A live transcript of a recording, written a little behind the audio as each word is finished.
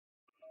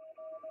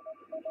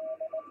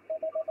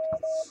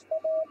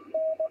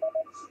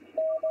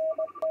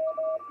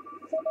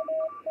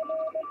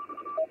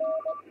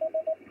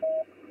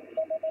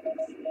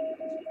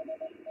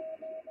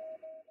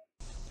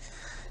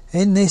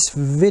In this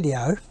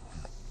video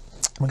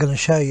I'm going to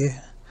show you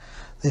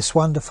this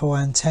wonderful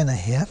antenna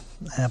here.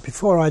 Now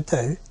before I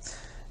do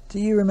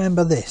you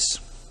remember this?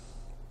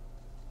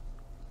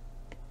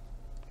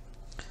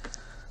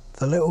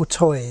 The little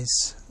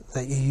toys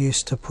that you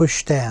used to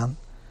push down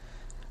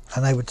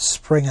and they would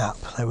spring up,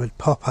 they would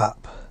pop up.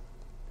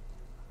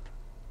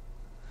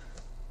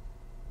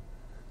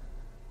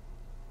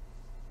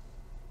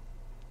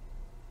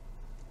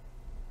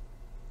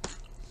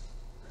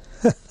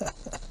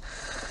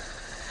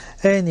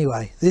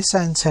 Anyway, this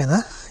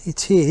antenna,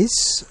 it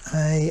is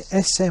a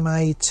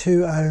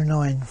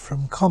SMA209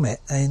 from Comet,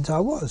 and I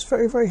was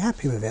very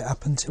happy with it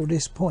up until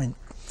this point.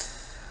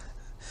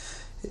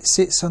 It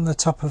sits on the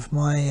top of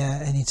my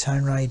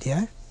Anytone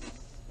radio,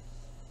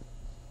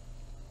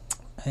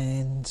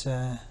 and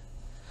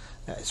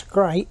it's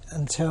great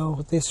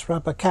until this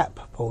rubber cap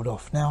pulled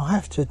off. Now I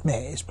have to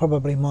admit it's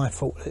probably my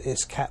fault that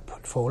this cap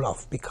would fall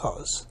off,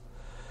 because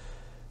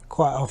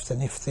quite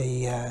often if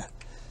the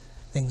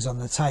things on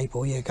the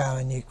table, you go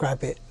and you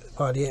grab it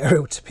by the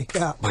aerial to pick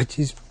it up, which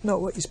is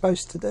not what you're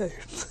supposed to do.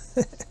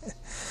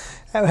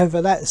 However,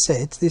 that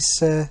said, this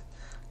kind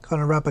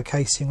of rubber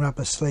casing,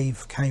 rubber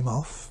sleeve came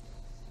off,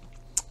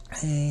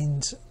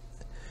 and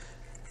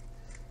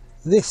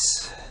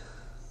this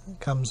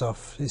comes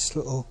off, this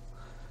little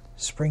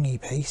springy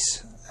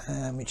piece,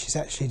 which is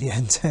actually the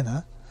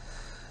antenna,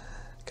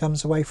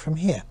 comes away from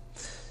here.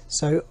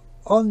 So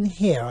on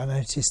here I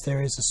noticed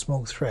there is a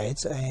small thread,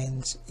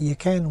 and you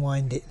can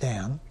wind it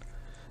down,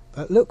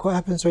 but look what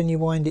happens when you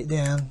wind it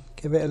down.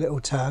 Give it a little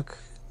tug,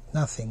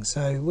 nothing.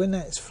 So when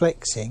that's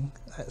flexing,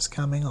 that's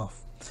coming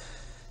off.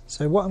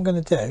 So what I'm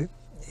going to do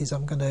is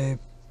I'm going to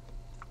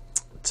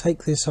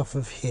take this off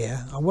of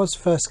here. I was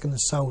first going to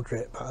solder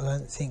it, but I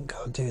don't think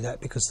I'll do that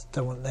because I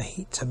don't want the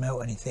heat to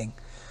melt anything.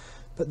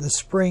 But the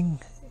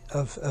spring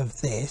of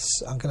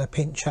this I'm going to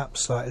pinch up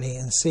slightly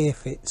and see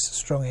if it's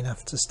strong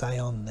enough to stay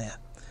on there.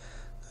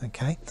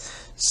 Okay,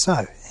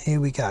 so here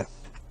we go.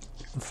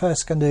 I'm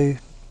first going to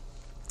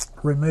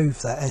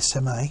remove that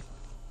SMA.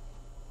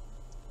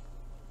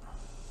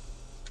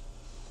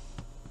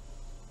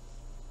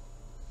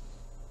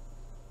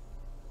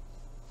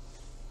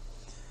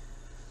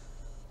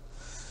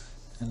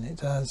 And it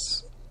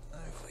does,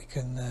 if we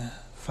can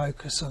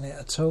focus on it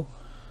at all,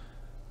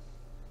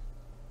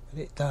 but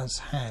it does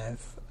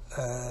have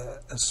a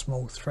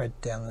small thread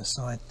down the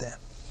side there.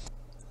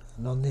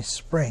 And on this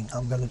spring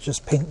I'm going to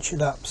just pinch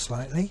it up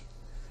slightly,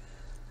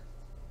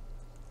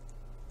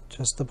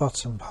 just the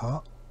bottom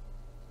part,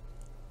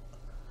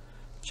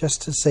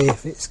 just to see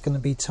if it's going to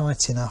be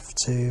tight enough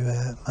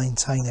to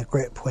maintain a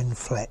grip when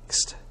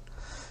flexed,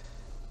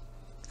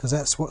 because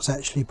that's what's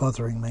actually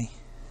bothering me.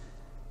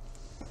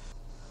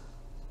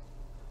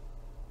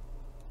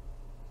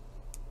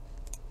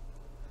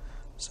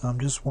 So I'm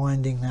just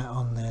winding that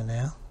on there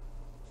now.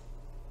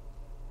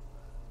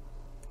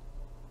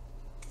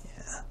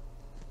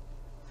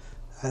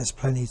 That's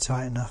plenty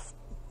tight enough.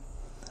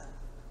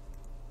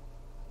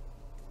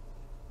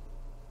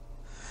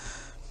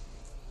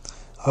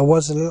 I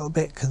was a little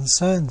bit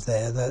concerned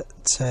there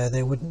that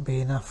there wouldn't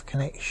be enough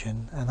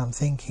connection, and I'm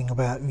thinking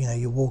about, you know,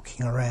 you're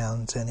walking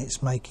around and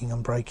it's making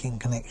and breaking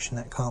connection.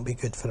 That can't be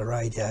good for the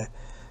radio,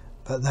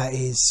 but that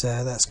is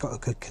that's got a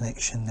good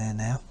connection there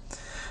now.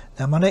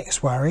 Now my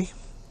next worry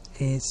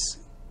is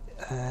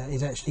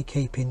actually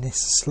keeping this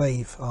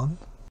sleeve on.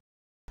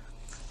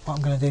 What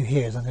I'm going to do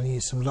here is I'm going to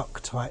use some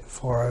Loctite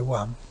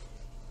 401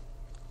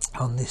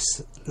 on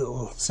this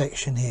little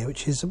section here,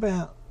 which is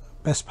about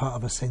best part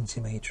of a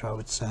centimetre, I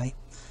would say.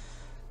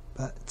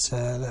 But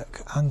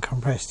look,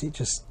 uncompressed, it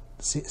just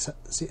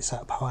sits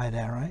up high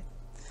there, right?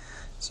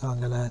 So I'm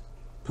going to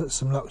put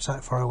some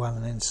Loctite 401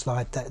 and then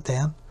slide that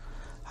down.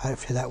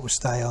 Hopefully that will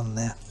stay on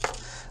there.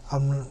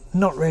 I'm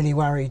not really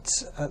worried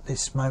at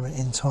this moment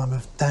in time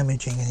of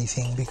damaging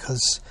anything,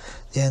 because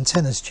the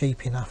antenna's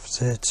cheap enough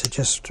to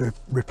just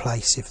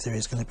replace if there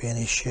is going to be an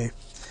issue.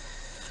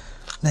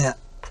 Now,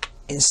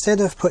 instead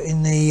of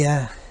putting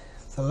the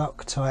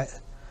Loctite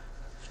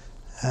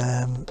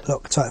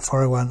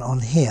 401 on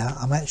here,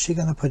 I'm actually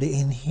going to put it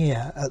in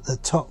here at the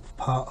top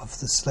part of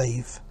the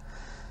sleeve.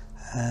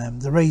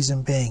 The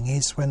reason being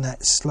is when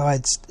that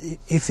slides,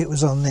 if it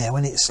was on there,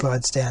 when it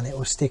slides down it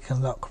will stick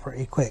and lock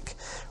pretty quick.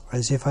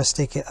 Whereas if I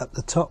stick it at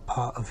the top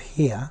part of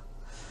here,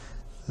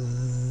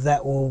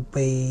 that will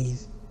be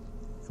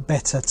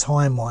better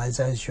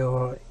time-wise as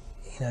you're,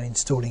 you know,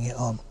 installing it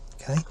on.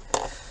 Okay,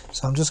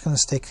 so I'm just going to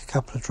stick a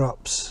couple of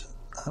drops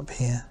up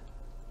here.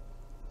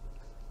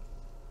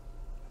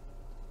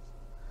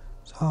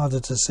 It's harder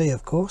to see,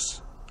 of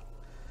course.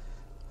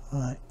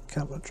 Right,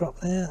 couple of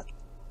drop there,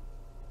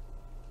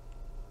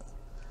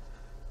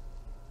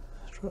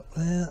 drop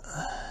there.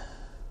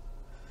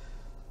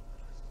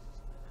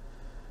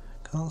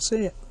 Can't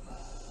see it.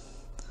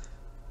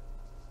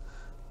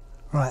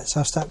 Right,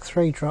 so I've stuck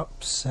 3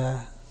 drops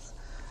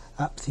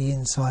up the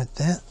inside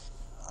there.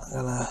 I'm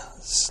going to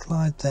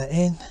slide that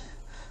in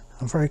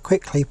and very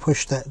quickly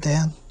push that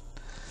down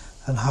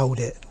and hold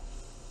it.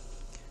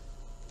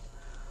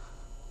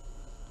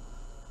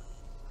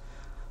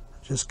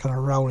 Just kind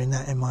of rolling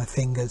that in my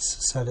fingers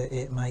so that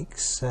it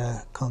makes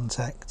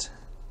contact.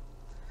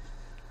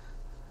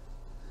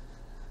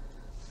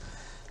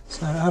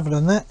 So other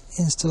than that,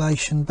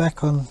 installation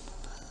back onto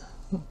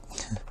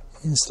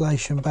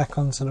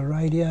the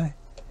radio.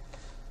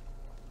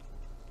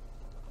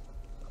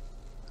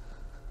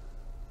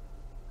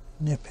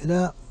 Nip it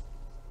up.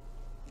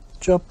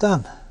 Job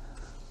done.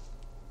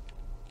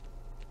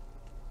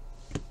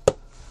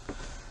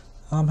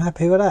 I'm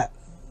happy with that.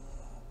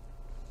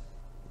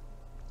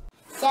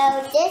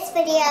 So this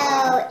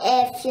video,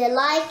 if you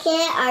like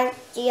it, our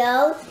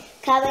video,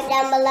 comment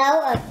down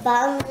below or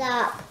thumbs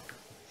up.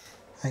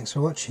 Thanks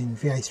for watching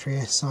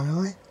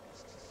VA3SII.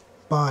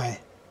 Bye.